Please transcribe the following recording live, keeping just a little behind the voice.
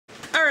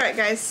Alright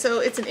guys,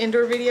 so it's an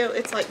indoor video.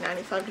 It's like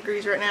 95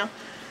 degrees right now.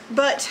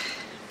 But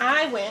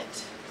I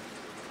went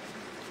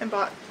and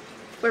bought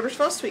Weber's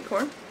Falls sweet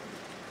corn.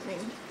 I mean,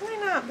 why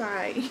not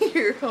buy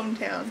your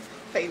hometown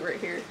favorite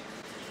here?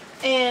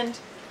 And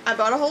I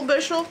bought a whole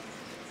bushel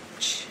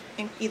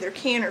and either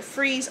can or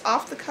freeze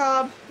off the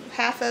cob,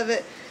 half of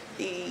it.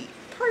 The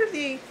part of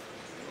the,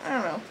 I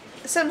don't know,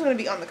 some's going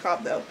to be on the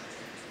cob though.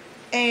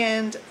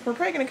 And we're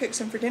probably going to cook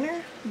some for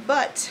dinner,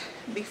 but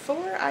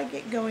before I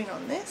get going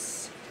on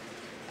this,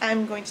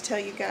 I'm going to tell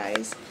you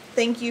guys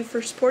thank you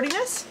for supporting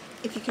us.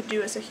 If you could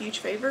do us a huge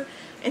favor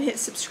and hit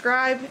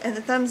subscribe and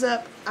the thumbs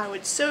up, I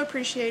would so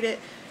appreciate it.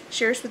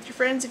 Share us with your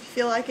friends if you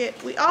feel like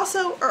it. We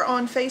also are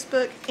on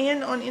Facebook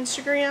and on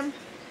Instagram.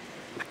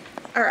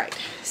 Alright,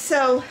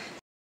 so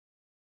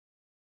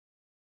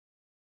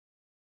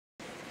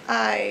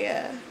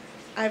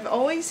I've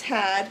always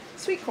had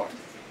sweet corn.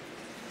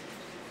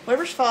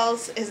 Weber's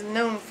Falls is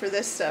known for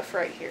this stuff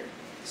right here,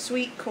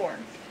 sweet corn,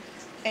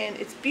 and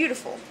it's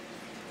beautiful.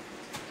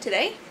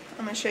 Today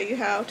I'm going to show you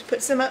how to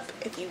put some up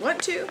if you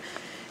want to.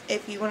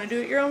 If you want to do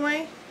it your own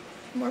way,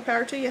 more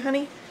power to you,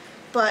 honey.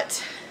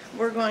 But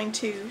we're going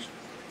to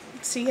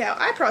see how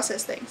I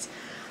process things.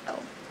 Oh,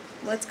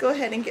 let's go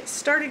ahead and get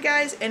started,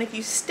 guys. And if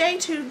you stay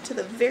tuned to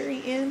the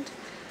very end,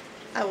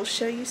 I will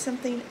show you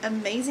something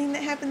amazing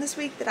that happened this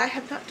week that I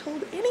have not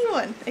told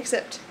anyone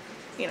except,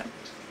 you know,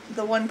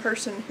 the one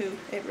person who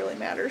it really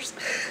matters.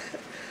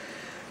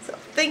 So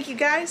thank you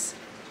guys,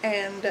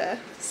 and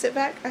sit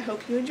back. I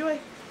hope you enjoy.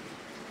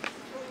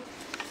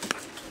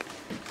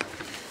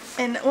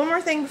 And one more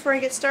thing before I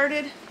get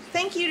started,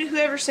 thank you to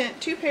whoever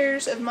sent 2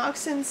 pairs of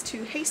moccasins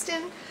to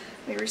Haston.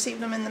 We received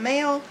them in the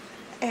mail,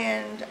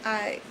 and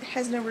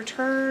has no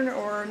return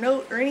or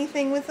note or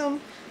anything with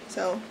them.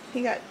 So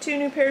he got 2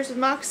 new pairs of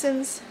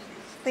moccasins.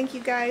 Thank you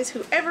guys,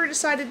 whoever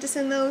decided to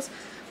send those.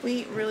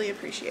 We really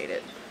appreciate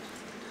it.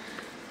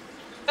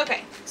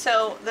 Okay,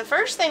 so the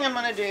first thing I'm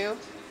going to do,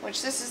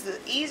 which this is the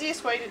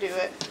easiest way to do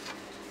it,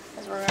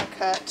 is we're going to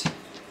cut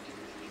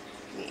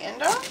the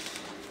end off.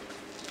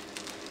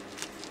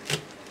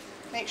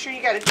 Make sure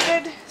you got a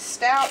good,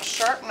 stout,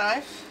 sharp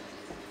knife.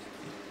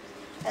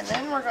 And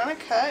then we're going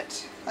to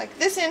cut, like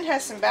this end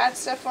has some bad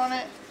stuff on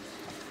it,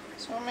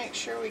 so we'll make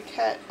sure we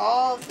cut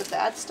all of the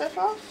bad stuff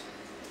off.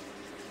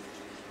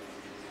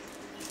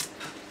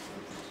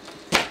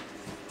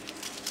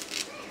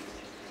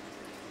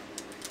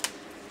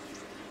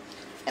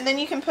 And then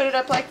you can put it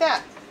up like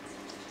that.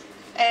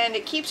 And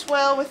it keeps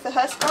well with the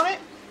husk on it.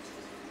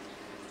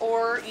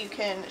 Or you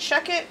can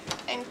shuck it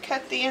and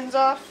cut the ends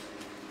off.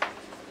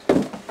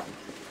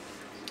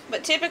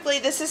 But typically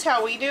this is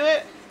how we do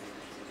it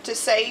to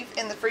save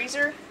in the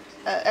freezer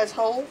as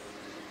whole.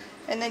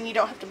 And then you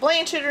don't have to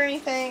blanch it or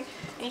anything.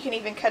 And you can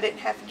even cut it in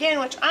half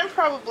again, which I'm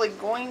probably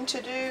going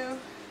to do.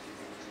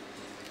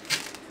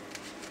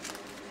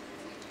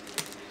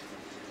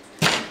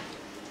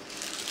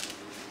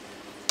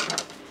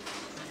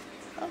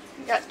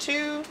 Got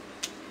 2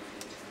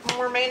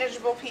 more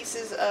manageable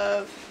pieces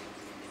of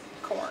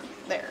corn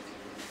there.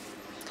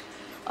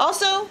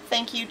 Also,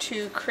 thank you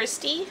to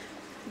Christy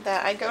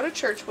that I go to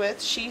church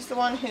with. She's the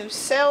one who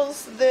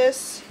sells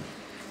this,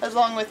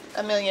 along with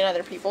a million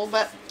other people,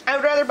 but I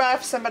would rather buy it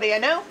from somebody I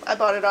know. I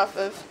bought it off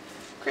of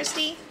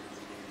Christy,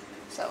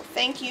 so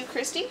thank you,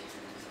 Christy.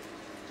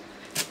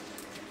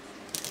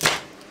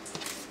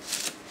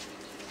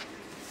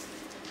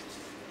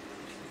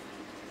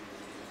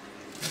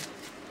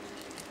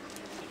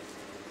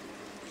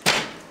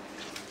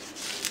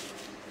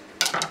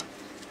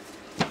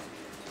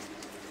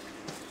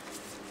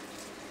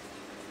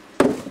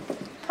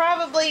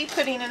 Probably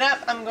putting it up,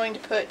 I'm going to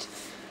put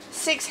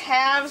 6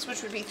 halves,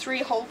 which would be 3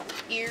 whole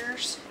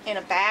ears in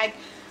a bag.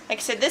 Like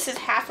I said, this is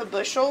half a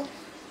bushel,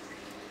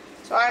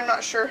 so I'm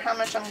not sure how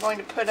much I'm going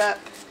to put up.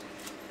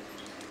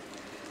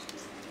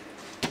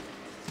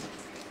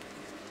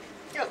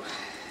 Oh,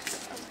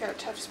 I've got a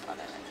tough spot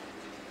in it.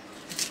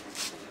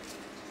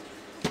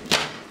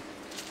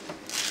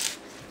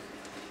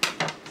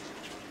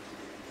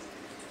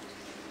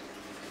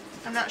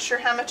 I'm not sure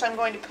how much I'm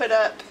going to put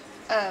up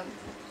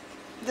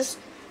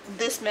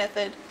this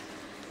method,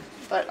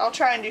 but I'll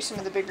try and do some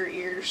of the bigger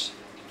ears.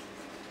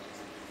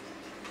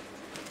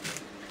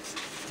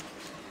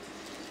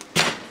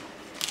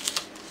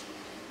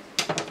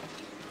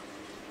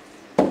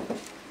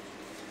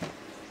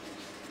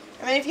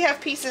 And then if you have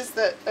pieces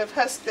of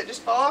husk that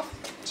just fall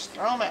off, just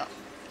throw them out.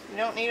 You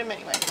don't need them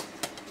anyway.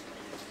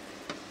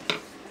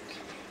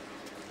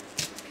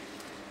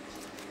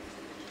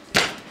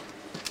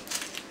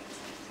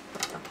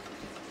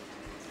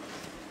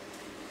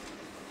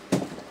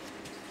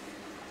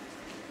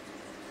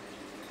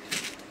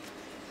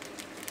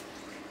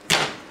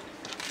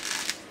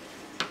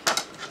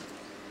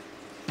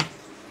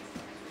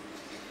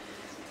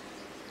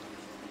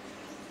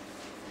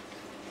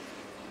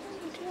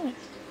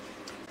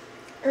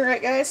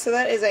 Alright guys, so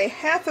that is a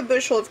half a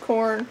bushel of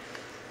corn.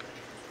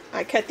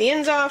 I cut the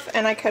ends off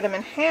and I cut them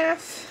in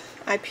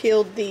half. I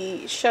peeled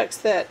the shucks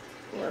that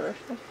were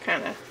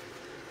kind of,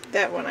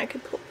 that one I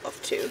could pull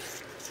off too.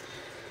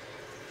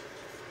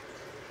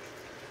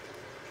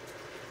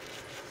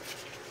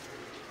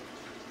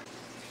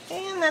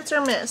 and that's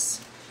our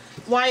mess.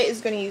 Wyatt is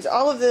going to use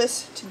all of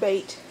this to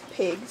bait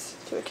pigs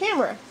to a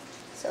camera.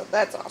 So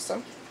that's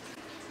awesome.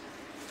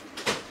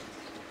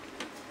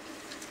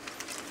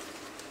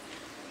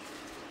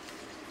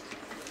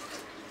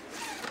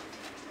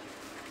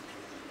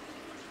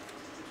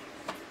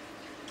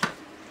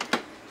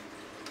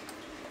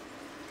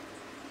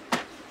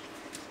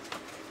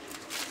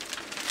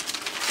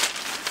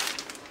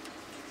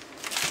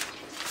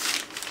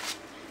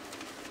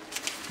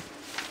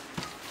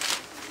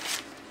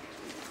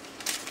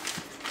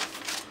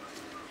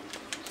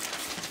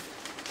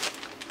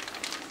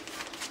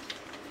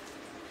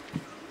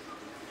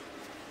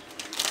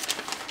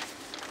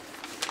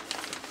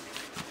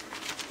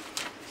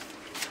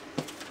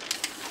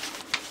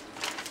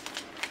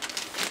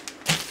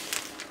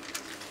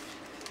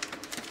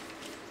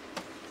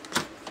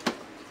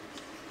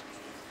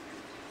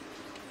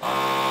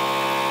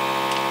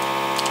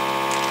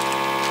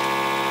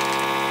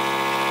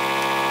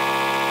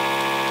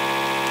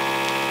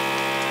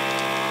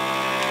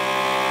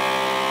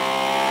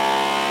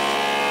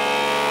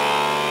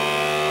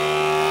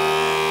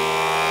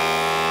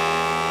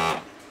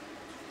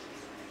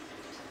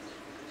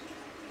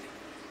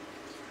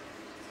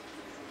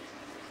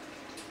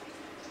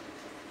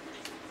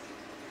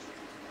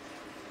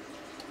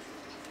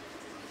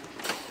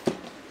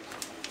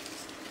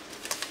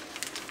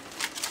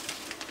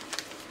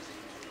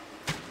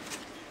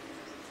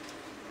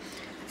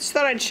 Just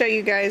thought I'd show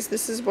you guys,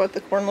 this is what the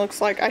corn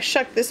looks like. I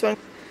shucked this one,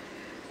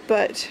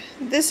 but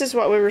this is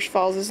what Weber's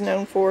Falls is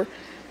known for.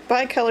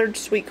 Bicolored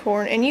sweet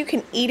corn, and you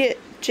can eat it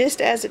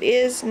just as it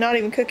is, not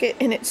even cook it,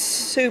 and it's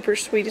super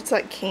sweet. It's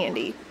like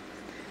candy.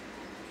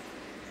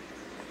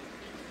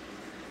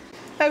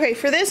 Okay,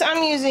 for this I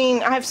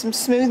have some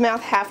smooth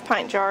mouth half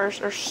pint jars,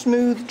 or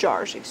smooth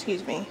jars,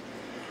 excuse me.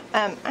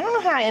 I don't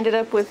know how I ended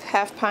up with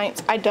half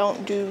pints. I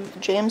don't do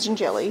jams and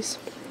jellies.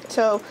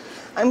 So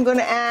I'm going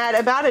to add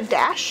about a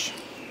dash.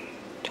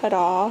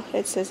 Ta-da,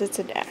 it says it's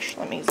a dash.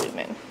 Let me zoom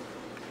in.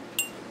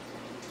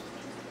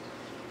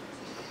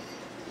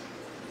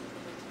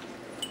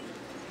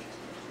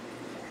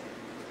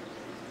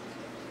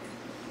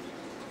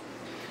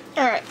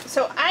 Alright,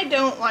 so I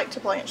don't like to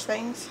blanch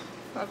things.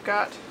 I've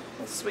got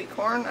the sweet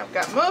corn. I've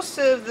got most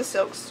of the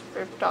silks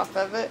ripped off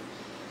of it.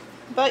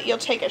 But you'll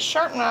take a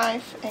sharp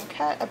knife and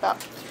cut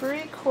about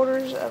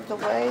 3/4 of the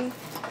way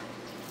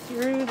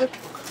through the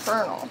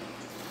kernel,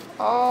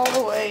 all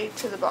the way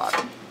to the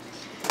bottom.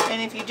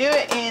 And if you do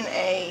it in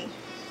a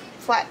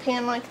flat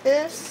pan like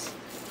this,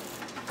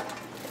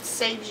 it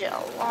saves you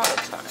a lot of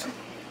time.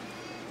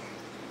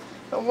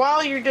 But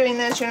while you're doing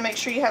this, you're going to make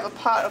sure you have a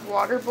pot of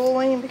water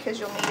boiling because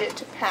you'll need it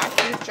to pack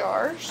your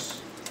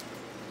jars.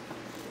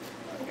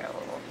 I got a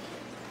little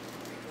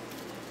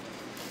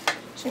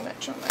too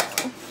much on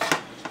that one.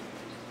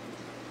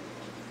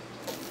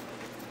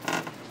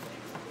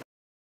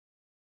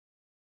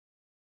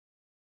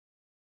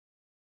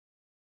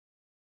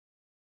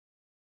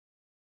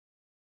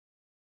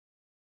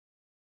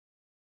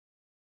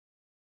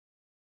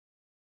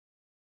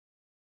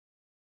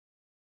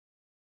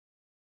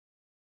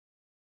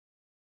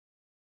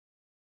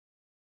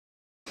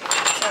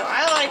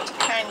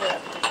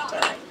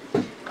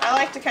 I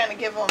like to kind of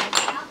give them,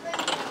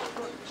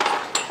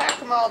 pack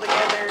them all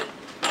together.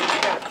 I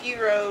got a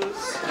few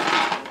rows,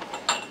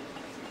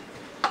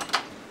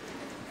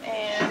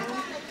 and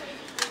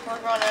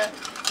we're gonna,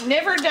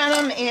 never done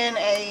them in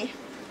a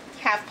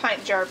half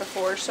pint jar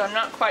before, so I'm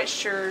not quite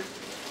sure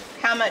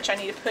how much I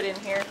need to put in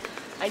here.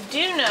 I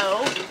do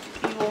know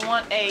you will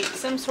want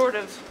some sort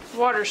of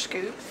water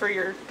scoop for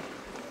your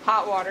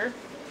hot water.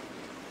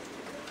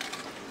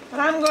 But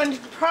I'm going to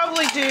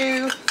probably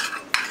do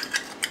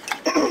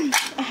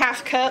a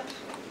half cup.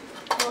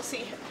 We'll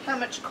see how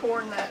much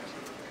corn that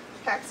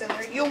packs in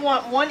there. You'll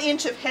want 1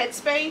 inch of head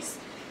space,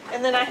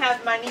 and then I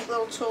have my neat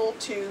little tool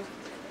to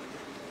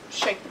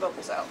shake the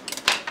bubbles out.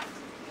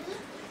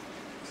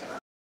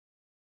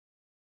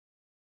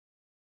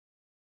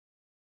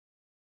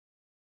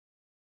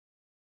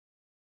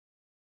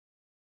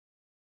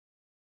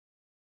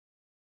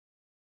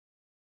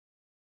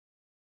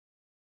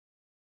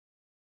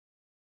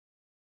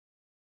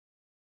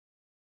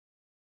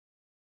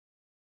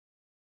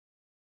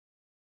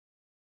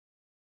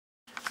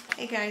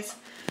 Hey guys,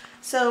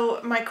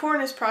 so my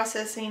corn is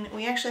processing.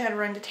 We actually had to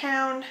run to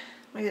town.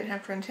 We didn't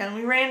have to run to town.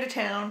 We ran to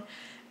town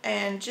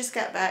and just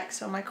got back.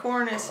 So my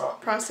corn is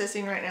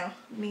processing right now.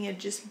 Mia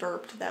just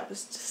burped. That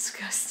was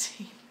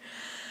disgusting.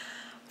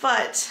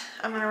 But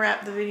I'm going to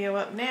wrap the video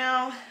up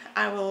now.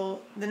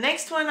 The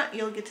next one,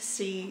 you'll get to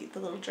see the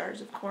little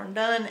jars of corn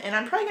done. And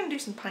I'm probably going to do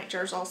some pint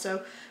jars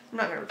also. I'm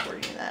not going to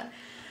record any of that.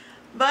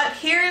 But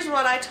here's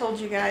what I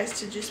told you guys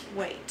to just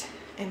wait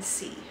and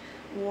see.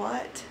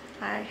 What?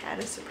 I had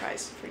a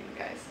surprise for you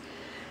guys.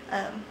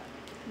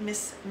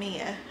 Miss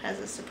Mia has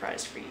a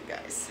surprise for you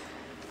guys.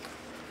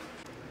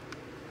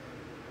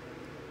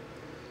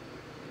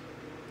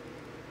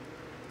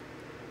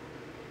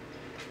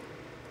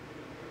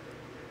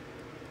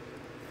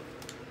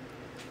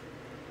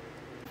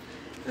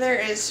 There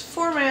is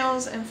 4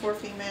 males and 4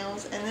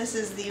 females, and this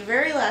is the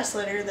very last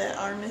litter that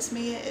our Miss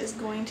Mia is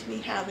going to be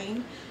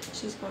having.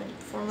 She's going to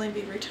formally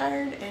be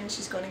retired and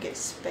she's going to get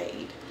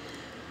spayed.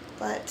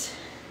 But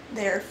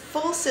they're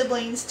full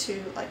siblings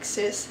to like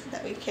Sis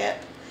that we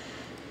kept,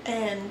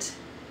 and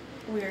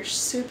we're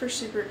super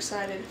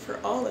excited for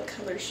all the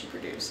colors she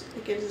produced.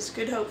 It gives us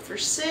good hope for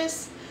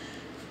Sis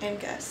and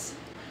Gus.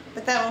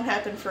 But that won't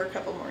happen for a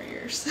couple more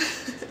years.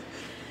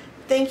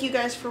 Thank you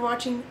guys for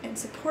watching and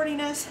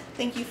supporting us.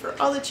 Thank you for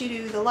all that you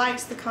do, the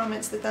likes, the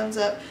comments, the thumbs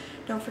up.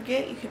 Don't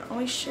forget, you can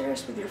always share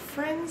us with your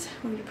friends.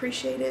 We'd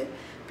appreciate it,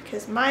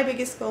 because my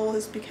biggest goal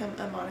is to become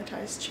a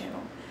monetized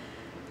channel.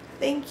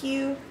 Thank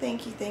you,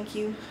 thank you, thank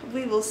you.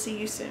 We will see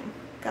you soon.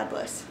 God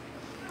bless.